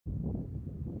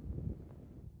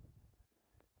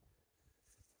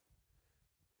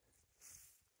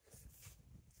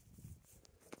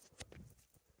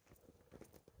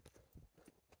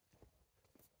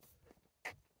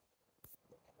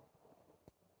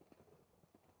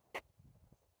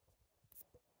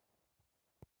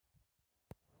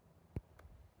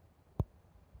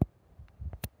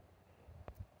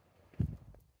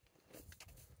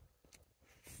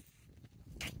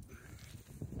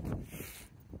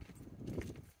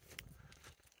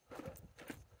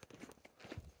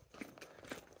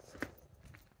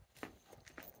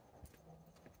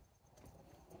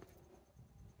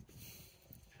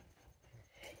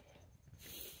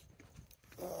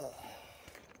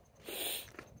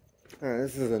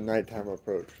This is a nighttime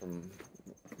approach from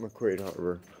McQuade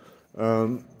Harbor.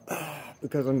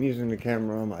 Because I'm using the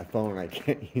camera on my phone, I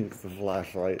can't use the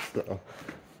flashlight, so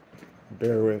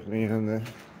bear with me on the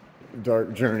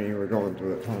dark journey we're going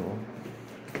through the tunnel.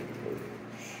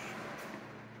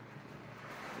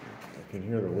 I can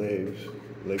hear the waves,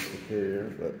 Lake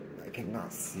Superior, but I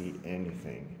cannot see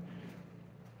anything.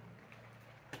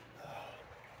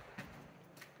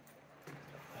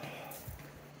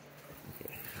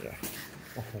 Okay, yeah.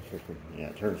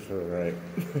 Yeah, turn to the right.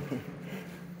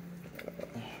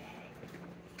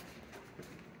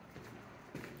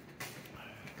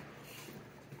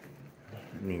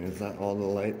 I mean, is that all the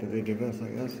light that they give us, I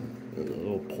guess? A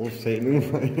little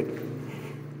pulsating light.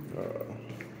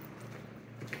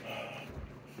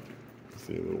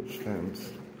 See a little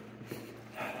fence.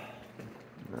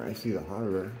 I see the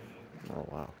harbor. Oh,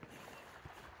 wow.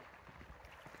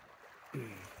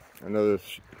 I know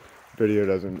this video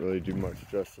doesn't really do much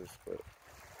justice, but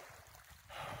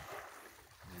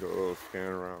do a little scan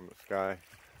around the sky.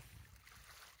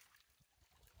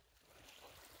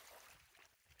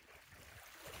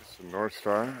 It's the North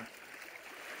Star.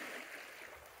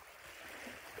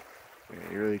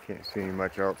 Yeah, you really can't see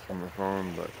much else from the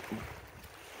phone, but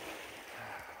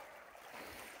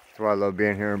that's why I love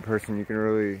being here in person. You can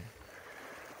really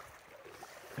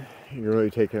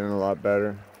take it in a lot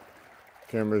better.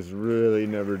 Cameras really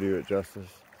never do it justice.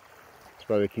 That's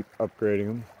why they keep upgrading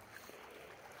them.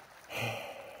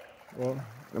 Well,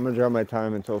 I'm gonna drop my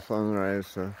time until sunrise,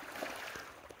 so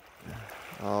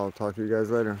I'll talk to you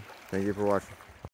guys later. Thank you for watching.